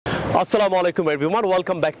আসসালামু আলাইকুম everyone,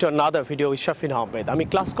 welcome back to another video with Shafin Ahmed. আমি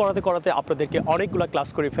ক্লাস করাতে আপনাদেরকে অনেকগুলো ক্লাস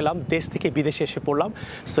করে ফেলাম, দেশ থেকে বিদেশে এসে পড়লাম।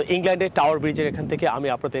 সো ইংল্যান্ডের টাওয়ার ব্রিজের এখান থেকে আমি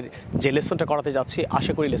আপনাদের যে লেসনটা করাতে যাচ্ছি,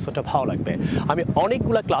 আশা করি লেসনটা ভালো লাগবে। আমি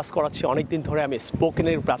অনেকগুলো ক্লাস করাচ্ছি, অনেক দিন ধরে আমি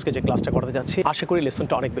স্পোকেনের আজকে যে ক্লাসটা করাতে যাচ্ছি, আশা করি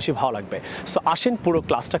লেসনটা অনেক বেশি ভালো লাগবে। সো আসেন পুরো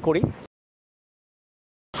ক্লাসটা করি।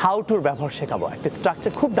 হাউ টুর ব্যবহার শেখাবো, একটা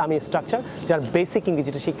স্ট্রাকচার, খুব দামি স্ট্রাকচার। যারা বেসিক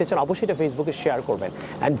ইংরেজিটা শিখতে চান অবশ্যই এটা ফেসবুকে শেয়ার করবেন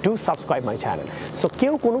and do subscribe my channel. So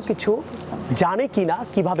কেউ কোনো কিছু জানে কি না,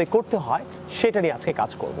 কীভাবে করতে হয় সেটা নিয়ে আজকে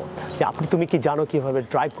কাজ করব। যে তুমি কি জানো কীভাবে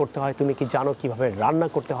ড্রাইভ করতে হয়, তুমি কি জানো কীভাবে রান্না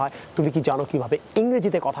করতে হয়, তুমি কি জানো কীভাবে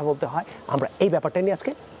ইংরেজিতে কথা বলতে হয়, আমরা এই ব্যাপারটা নিয়ে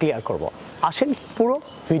আজকে ক্লিয়ার করব। আসেন পুরো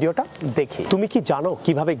ভিডিওটা দেখি। তুমি কি জানো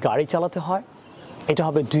কীভাবে গাড়ি চালাতে হয়? এটা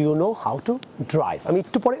হবে do you know how to drive. আমি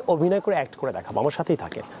একটু পরে অভিনয় করে অ্যাক্ট করে দেখাবো, আমার সাথেই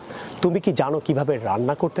থাকে। তুমি কি জানো কিভাবে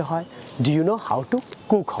রান্না করতে হয়? Do you know how to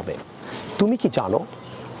cook হবে। তুমি কি জানো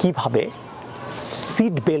কিভাবে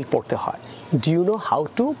সিট বেল্ট পরতে হয়? Do you know how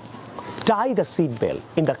to tie the seat belt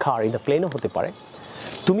in the car, in the প্লেনও হতে পারে।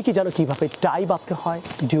 তুমি কি জানো কিভাবে টাই বাঁধতে হয়?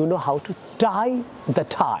 Do you know how to tie the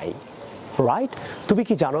tie, right? তুমি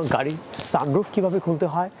কি জানো গাড়ির সানরুফ কিভাবে খুলতে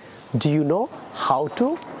হয়? Do you know how to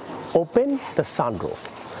open the sunroof.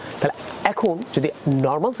 তাহলে এখন যদি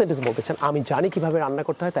নর্মাল সেন্টেন্স বলতে চান, আমি জানি কিভাবে রান্না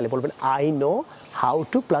করতে হয়, তাহলে বলবেন I know how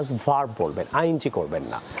to plus verb বলবেন, আইএনজি করবেন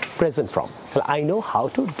না, প্রেজেন্ট ফর্ম। তাহলে I know how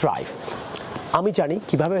to drive. আমি জানি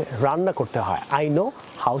কিভাবে রান্না করতে হয়, I know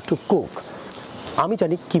how to cook. আমি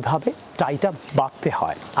জানি কিভাবে টাইটা বাঁধতে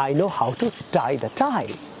হয়, I know how to tie the টাই।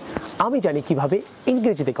 আমি জানি কিভাবে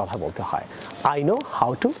ইংরেজিতে কথা বলতে হয়, I know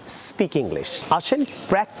how to speak English. আসেন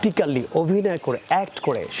প্র্যাকটিক্যালি অভিনয় করে অ্যাক্ট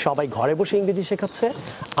করে, সবাই ঘরে বসে ইংরেজি শেখাচ্ছে,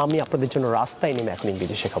 আমি আপনাদের জন্য রাস্তায় নেমে এখন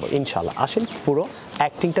ইংরেজি শেখাবো ইনশাল্লাহ। আসেন পুরো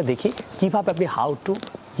অ্যাক্টিংটা দেখি কিভাবে আপনি হাউ টু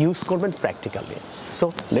ইউজ করবেন practically. So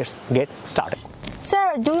let's get started. Sir,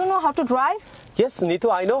 do you know how to drive? Yes, Neetu,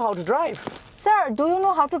 I know how to drive. Sir, do you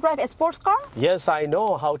know how to drive a sports car? Yes, I know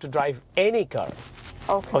how to drive any car.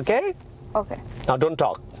 Okay. Okay? Sir. Okay. Now don't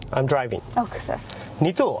talk. I'm driving. Okay, sir.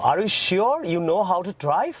 Neetu, are you sure you know how to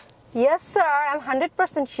drive? Yes, sir. I'm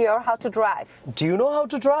 100% sure how to drive. Do you know how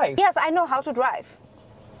to drive? Yes, I know how to drive.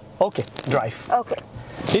 Okay, drive. Okay.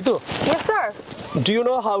 Neetu, Yes, sir. do you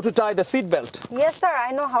know how to tie the seat belt? Yes, sir.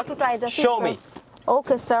 I know how to tie the seat Show me. belt.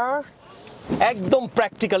 Okay, sir. একদম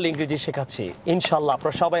practical ইংরেজি শেখাচ্ছি ইনশাল্লাহ।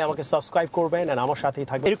 আপনারা সবাই আমাকে subscribe করবেন আর আমার সাথেই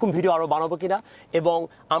থাকবেন। এরকম ভিডিও আরও বানাবো কিনা, এবং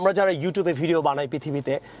আমরা যারা ইউটিউবে ভিডিও বানাই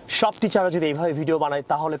পৃথিবীতে, সব টিচাররা যদি এইভাবে ভিডিও বানায়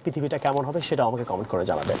তাহলে পৃথিবীটা কেমন হবে সেটা আমাকে কমেন্ট করে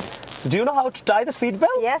জানাবেন। So do you know how to tie the seat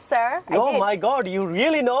belt? Yes, sir. Oh my God, you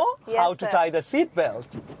really know Yes, how to sir. tie the seat belt?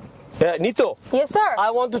 Neetu, Yes, sir. I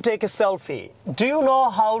want to take a selfie. Do you know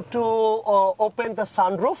how to open the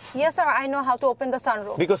sunroof? Yes, sir. I know how to open the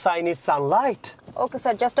sunroof. Because I need sunlight. Okay,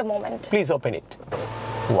 sir. Just a moment. Please open it.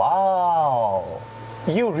 Wow,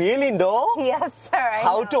 you really know Yes, sir. I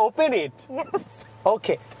how know. to open it? Yes.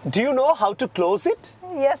 Okay, do you know how to close it?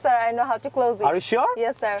 Yes, sir. I know how to close it. Are you sure?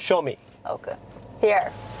 Yes, sir. Show me. Okay. Here.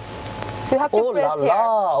 You have to Oh press la here.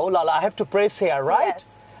 la, oh la la, I have to press here, right? Yes.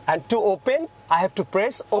 And to open, I have to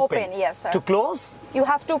press open. Open, yes, sir. To close? You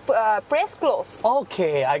have to press close.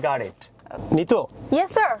 Okay, I got it. Neetu, Yes,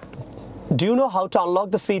 sir. do you know how to unlock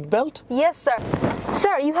the seat belt? Yes, sir.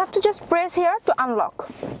 Sir, you have to just press here to unlock.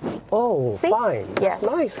 Oh, See? fine. Yes. That's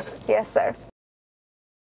nice. Yes, sir.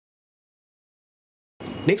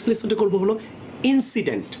 Next লেসনটা করবো হলো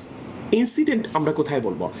incident. Incident আমরা কোথায়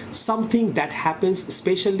বলবো? Something that happens,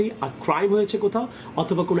 specially R crime হয়েছে কোথাও,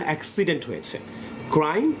 অথবা কোনো accident হয়েছে,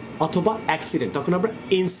 ক্রাইম অথবা অ্যাক্সিডেন্ট, তখন আমরা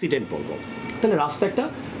ইনসিডেন্ট বলবো। তাহলে রাস্তায় একটা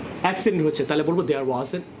অ্যাক্সিডেন্ট হয়েছে, তাহলে বলবো দেয়ার was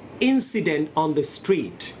an incident on the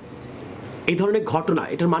street. এই ধরনের ঘটনা,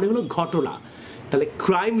 এটার মানে হলো ঘটনা। তাহলে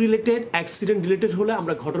ক্রাইম রিলেটেড, অ্যাক্সিডেন্ট রিলেটেড হলে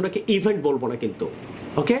আমরা ঘটনাকে ইভেন্ট বলবো না কিন্তু,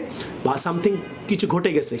 ওকে? বা সামথিং কিছু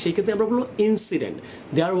ঘটে গেছে, সেই ক্ষেত্রে আমরা বলবো incident.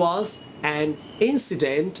 There was an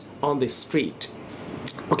incident on the street,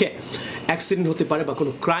 okay? Accident হতে পারে বা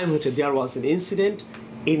কোনো ক্রাইম হচ্ছে, দেয়ার was an incident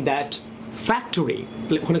in that factory,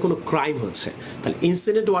 তাহলে ওখানে কোনো ক্রাইম হচ্ছে। তাহলে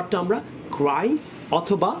ইনসিডেন্ট ওয়ার্ডটা আমরা ক্রাইম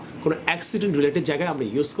অথবা কোনো অ্যাক্সিডেন্ট রিলেটেড জায়গায় আমরা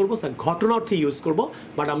ইউজ করবো, তার ঘটনা অর্থে ইউজ করবো।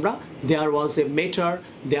 বাট আমরা দেয়ার ওয়াজ a matter,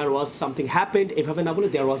 there was something happened এভাবে না বলে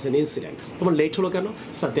দেয়ার ওয়াজ এন ইনসিডেন্ট। তোমার লেট হলো কেন?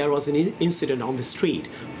 Sir there was an incident on the street.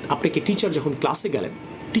 আপনাকে টিচার যখন ক্লাসে গেলেন,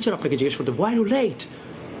 টিচার আপনাকে জিজ্ঞেস করতে ওয়াই ইউ লেট,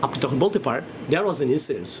 আপনি তখন বলতে পারেন দেয়ার was an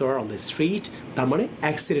incident sir on the street, তার মানে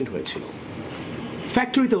অ্যাক্সিডেন্ট হয়েছিল।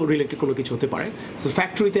 ফ্যাক্টরিতেও রিলেটেড কোনো কিছু হতে পারে। সো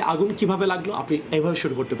ফ্যাক্টরিতে আগুন কীভাবে লাগলো, আপনি এইভাবে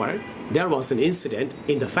শুরু করতে পারেন দেয়ার was an incident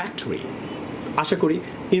in the factory. আশা করি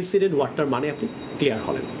ইনসিডেন্ট ওয়ার্ডটার মানে আপনি ক্লিয়ার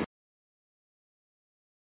হলেন।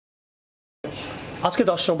 আজকে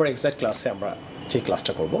 10 নম্বর এক্সাক্ট ক্লাসে আমরা যে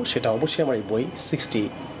ক্লাসটা করব সেটা অবশ্যই আমার এই বই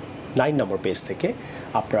 9 নম্বর পেজ থেকে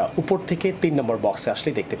আপনারা উপর থেকে 3 নম্বর বক্সে আসলে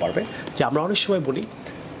দেখতে পারবেন যে আমরা অনেক সময় বলি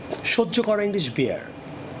সহ্য করা ইংলিশ বিয়ার,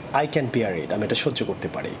 আই ক্যান বিয়ার ইট, আমি এটা সহ্য করতে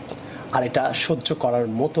পারি, আর এটা সহ্য করার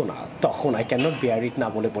মতো না, তখন আই ক্যান নট বিয়ার ইট না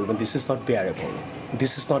বলে বলবেন this is not বিয়ারেবল,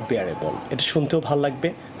 this is not বিয়ারেবল। এটা শুনতেও ভালো লাগবে,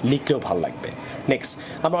 লিখলেও ভালো লাগবে। নেক্সট,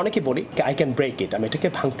 আমরা অনেকে বলি আই ক্যান ব্রেক ইট, আমি এটাকে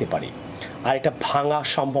ভাঙতে পারি, আর এটা ভাঙা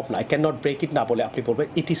সম্ভব না, I can not break it না বলে আপনি বলবেন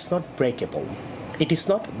it is not breakable, it is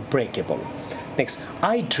not breakable. Next,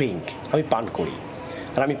 I drink, আমি পান করি,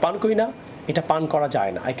 আর আমি পান করি না, এটা পান করা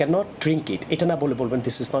যায় না, I can not drink it, এটা না বলে বলবেন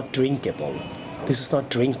this is not drinkable, this is not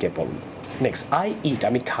drinkable. Next, I eat,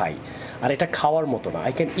 আমি খাই, আর এটা খাওয়ার মতো না,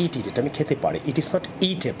 আই ক্যান ইট ইট, এটা আমি খেতে পারি, it is not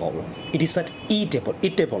eatable, it is not eatable,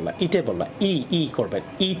 eatable না, ইটেবল না, ই করবেন,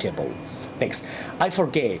 ইটেবল। নেক্সট, আই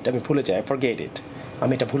ফরগেট, আমি ভুলে যাই, আই ফরগেট ইট,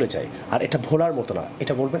 আমি এটা ভুলে যাই, আর এটা ভোলার মতো না,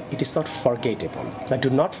 এটা বলবেন it is not forgettable. I do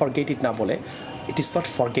not forget it না বলে ইট ইজ নট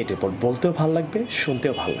ফরগেটেবল, বলতেও ভালো লাগবে,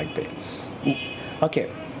 শুনতেও ভালো লাগবে। ওকে,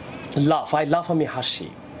 লাফ, আই লাফ, আমি হাসি,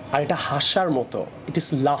 আর এটা হাসার মতো, ইট ইজ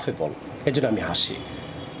লাফেবল, এর জন্য আমি হাসি।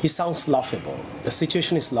 He sounds laughable, the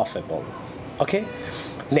situation is laughable. Okay?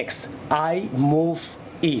 Next, I move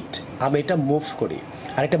it, আমি এটা মুভ করি,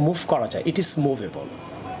 আর এটা মুভ করা যায়, it is movable.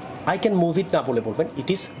 I can move it না বলে বলবেন it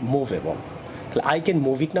is movable. তাহলে I can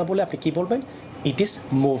move it না বলে আপনি কি বলবেন it is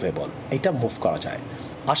movable, এটা মুভ করা যায়।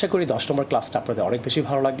 আশা করি 10 নম্বর ক্লাসটা আপনাদের অনেক বেশি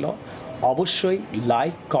ভালো লাগলো। অবশ্যই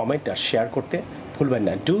লাইক, কমেন্ট আর শেয়ার করতে ভুলবেন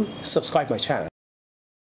না। Do subscribe my channel.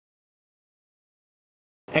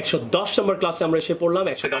 110 নম্বর ক্লাসে আমরা এসে পড়লাম।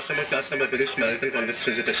 110 নম্বর ক্লাসে আমরা ব্রিটিশ আমেরিকান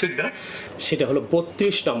কনভারসেশন যেটা শিখবো সেটা হলো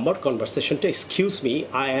 32 নম্বর কনভারসেশনটা, excuse me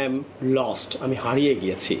I am lost, আমি হারিয়ে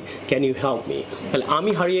গিয়েছি, ক্যান ইউ হেল্প মি। তাহলে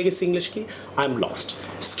আমি হারিয়ে গেছি ইংলিশ কি, I am lost,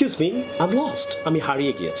 excuse me I am lost, আমি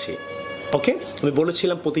হারিয়ে গিয়েছি। ওকে, আমি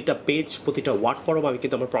বলেছিলাম প্রতিটা পেজ প্রতিটা ওয়ার্ড পড়ব, আমি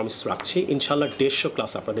কিন্তু আমার প্রমিস রাখছি, ইনশাল্লাহ 150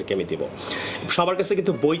 ক্লাস আপনাদেরকে আমি দেবো। সবার কাছে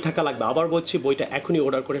কিন্তু বই থাকা লাগবে, আবার বলছি বইটা এখনই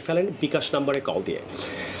অর্ডার করে ফেলেন বিকাশ নাম্বারে কল দিয়ে।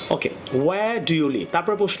 ওকে, ওয়্যার ডু ইউ লিভ,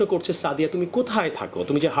 তারপর প্রশ্ন করছে সাদিয়া তুমি কোথায় থাকো,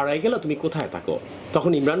 তুমি যে হারাই গেলো তুমি কোথায় থাকো,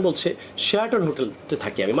 তখন ইমরান বলছে শেয়ারটন হোটেলতে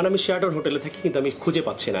থাকি আমি, মানে আমি শেয়ারটন হোটেলে থাকি কিন্তু আমি খুঁজে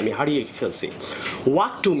পাচ্ছি না, আমি হারিয়ে ফেলছি।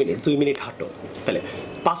 ওয়াক 2 মিনিট, 2 মিনিট হাঁটো, তাহলে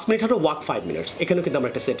 5 মিনিট হাঁটো, ওয়াক 5 মিনিটস, এখানেও কিন্তু আমরা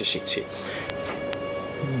একটা সেটে শিখছি।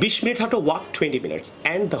 20 মিনিট হাঁটো, walk 20 minutes,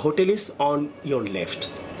 and the hotel is on your left,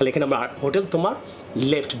 তাহলে এখানে আমরা হোটেল তোমার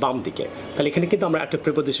লেফট বাম দিকে, তাহলে এখানে কিন্তু আমরা একটা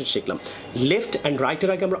প্রিপোজিশন শিখলাম। লেফট অ্যান্ড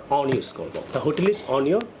রাইটের আগে আমরা অন ইউজ করবো, the hotel is on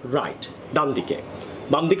your right, ডান দিকে।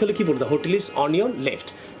 বাম দিকে হলে কি বলবো, the hotel is on your left.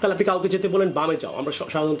 তাহলে আপনি কাউকে যেতে বলেন বামে যাও, আমরা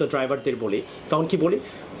সাধারণত ড্রাইভারদের বলি, তখন কি বলি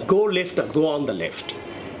গো left, go on the left,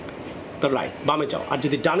 the right, বামে যাও। আর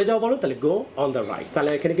যদি ডানে যাও বলো তাহলে গো অন দ্য রাইট। তাহলে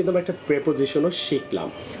এখানে কিন্তু আমরা একটা প্রিপোজিশনও শিখলাম,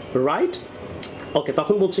 রাইট। ওকে,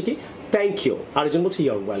 তখন বলছে কি থ্যাংক ইউ, আরেকজন বলছে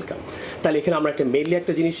ইউ আর ওয়েলকাম। তাহলে এখানে আমরা একটা মেইনলি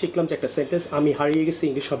একটা জিনিস শিখলাম যে একটা সেন্টেন্স আমি হারিয়ে গেছি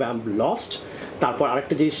ইংলিশ হবে আই এম লস্ট। তারপর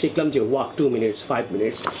আরেকটা জিনিস শিখলাম যে ওয়াক 2 মিনিটস 5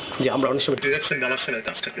 মিনিটস, যে আমরা অনেক সময় ডিরেকশন বলার সময়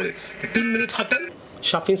কাজটা করি। 3 মিনিট হাঁটেন,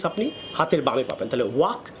 সাফিন্স আপনি হাতের বামে পাবেন, তাহলে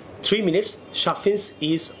walk 3 minutes, সাফিন্স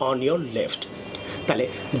is on your left. তাহলে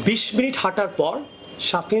 20 মিনিট হাঁটার পর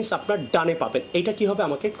সাফিন্স আপনার ডানে পাবেন, এইটা কি হবে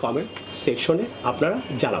আমাকে কমেন্ট সেকশনে আপনারা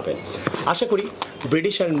জানাবেন। আশা করি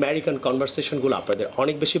ব্রিটিশ অ্যান্ড আমেরিকান কনভারসেশনগুলো আপনাদের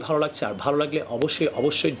অনেক বেশি ভালো লাগছে, আর ভালো লাগলে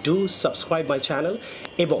অবশ্যই ডু সাবস্ক্রাইব মাই চ্যানেল।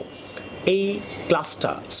 এবং এই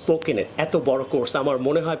ক্লাসটা স্পোকেনের এত বড় কোর্স, আমার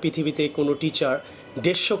মনে হয় পৃথিবীতে কোনো টিচার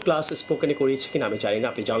 150 ক্লাস স্পোকেনে করিয়েছে কিনা আমি জানি না,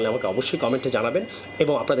 আপনি জানলে আমাকে অবশ্যই কমেন্টে জানাবেন,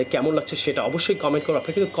 এবং আপনাদের কেমন লাগছে সেটা অবশ্যই কমেন্ট করবেন।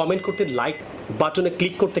 আপনি কিন্তু কমেন্ট করতে, লাইক বাটনে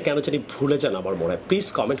ক্লিক করতে কেন জানি ভুলে যান আমার মনে হয়, প্লিজ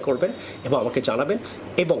কমেন্ট করবেন এবং আমাকে জানাবেন।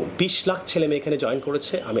 এবং 20 লাখ ছেলে মেয়ে এখানে জয়েন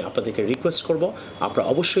করেছে, আমি আপনাদেরকে রিকোয়েস্ট করব আপনারা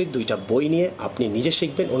অবশ্যই 2টা বই নিয়ে আপনি নিজে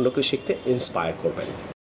শিখবেন, অন্যকে শিখতে ইন্সপায়ার করবেন।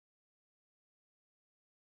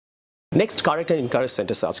 Next correct and incorrect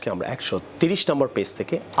sentence আজকে আমরা 130 নম্বর পেজ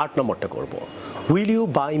থেকে 8 নম্বরটা করব। Will you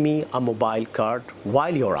by me a mobile card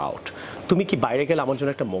while your out, তুমি কি বাইরে গেলে আমার জন্য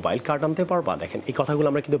একটা মোবাইল কার্ড আনতে পারবা। দেখেন এই কথাগুলো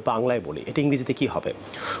আমরা কিন্তু বাংলায় বলি, এটা ইংরেজিতে কি হবে,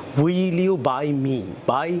 will you by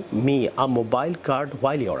me a mobile card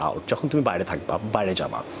while your out, যখন তুমি বাইরে থাকবা, বাইরে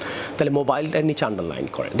যাবা। তাহলে মোবাইলটার নিচে আন্ডারলাইন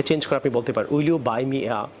করেন, এটা চেঞ্জ করে আপনি বলতে পারেন will you by me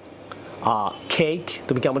a cake,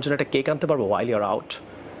 তুমি কি আমার জন্য একটা কেক আনতে পারবো ওয়াইল your out.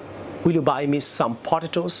 Will you by me some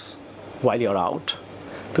potatoes while you're out,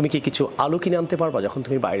 তুমি কি কিছু আলু কিনে আনতে পারবা যখন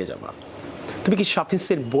তুমি বাইরে যাবা। তুমি কি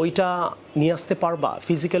সাফিন্সের বইটা নিয়ে আসতে পারবা,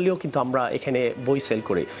 ফিজিক্যালিও কিন্তু আমরা এখানে বই সেল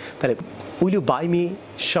করি। তাহলে will you by me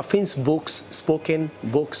সাফিন্স books, spoken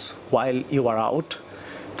books while you are out,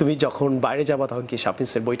 তুমি যখন বাইরে যাবা তখন কি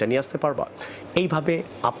সাফিন্সের বইটা নিয়ে আসতে পারবা। এইভাবে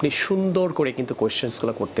আপনি সুন্দর করে কিন্তু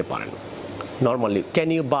কোয়েশ্চেন্সগুলো করতে পারেন। Normally can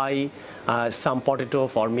you by some potato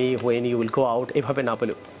for me when you will go out, এভাবে না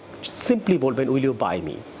বলে সিম্পলি বলবেন will you by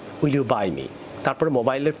me, will you by me. তারপরে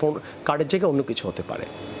মোবাইলের ফোন কার্ডের জায়গায় অন্য কিছু হতে পারে।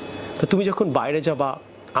 তো তুমি যখন বাইরে যাবা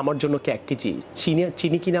আমার জন্য কি 1 কেজি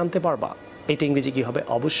চিনি কিনে আনতে পারবা? এটা ইংরেজি কি হবে?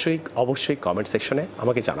 অবশ্যই কমেন্ট সেকশনে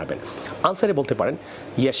আমাকে জানাবেন। আনসারে বলতে পারেন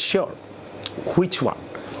ইয়েস শিওর। Which one?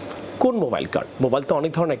 কোন মোবাইল কার্ড? মোবাইল তো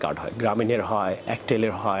অনেক ধরনের কার্ড হয়, গ্রামীণের হয়,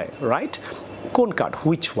 এয়ারটেলের হয়, রাইট? কোন কার্ড?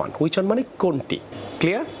 হুইচ ওয়ান মানে কোনটি?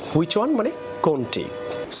 ক্লিয়ার? হুইচ ওয়ান মানে কোনটি?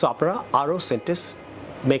 সো আপনারা আরও সেন্টেন্স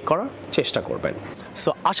মেক করার চেষ্টা করবেন। সো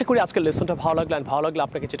আশা করি আজকের লেসনটা ভালো লাগলে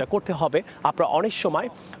আপনাকে যেটা করতে হবে, আপনারা অনেক সময়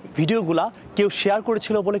ভিডিওগুলা কেউ শেয়ার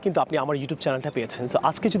করেছিল বলে কিন্তু আপনি আমার ইউটিউব চ্যানেলটা পেয়েছেন। সো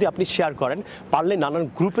আজকে যদি আপনি শেয়ার করেন, পারলে নানান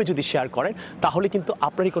গ্রুপে যদি শেয়ার করেন, তাহলে কিন্তু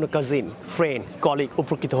আপনারই কোনো কাজিন, ফ্রেন্ড, কলিগ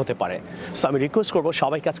উপকৃত হতে পারে। সো আমি রিকোয়েস্ট করবো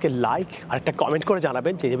সবাইকে আজকে লাইক আর একটা কমেন্ট করে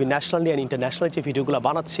জানাবেন যে আমি ন্যাশনালি অ্যান্ড ইন্টারন্যাশনাল যে ভিডিওগুলো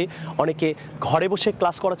বানাচ্ছি, অনেকে ঘরে বসে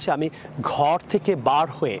ক্লাস করাচ্ছে, আমি ঘর থেকে বার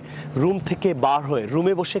হয়ে,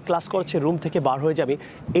 রুমে বসে ক্লাস করাচ্ছে, রুম থেকে বার হয়ে যে আমি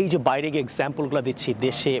এই যে বাইরে গিয়ে এক্সাম্পলগুলো দিচ্ছি,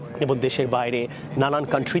 দেশে এবং দেশের বাইরে নানান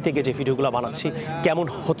কান্ট্রি থেকে যে ভিডিওগুলো বানাচ্ছি কেমন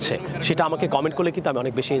হচ্ছে সেটা আমাকে কমেন্ট করলে কিন্তু আমি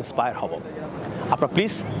অনেক বেশি ইন্সপায়ার হব। আপনারা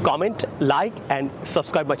please comment, like and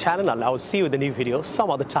subscribe my channel. I will see you in the new video some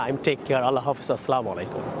other time. Take care. আল্লাহ হাফিজ। আসসালামু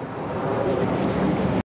আলাইকুম।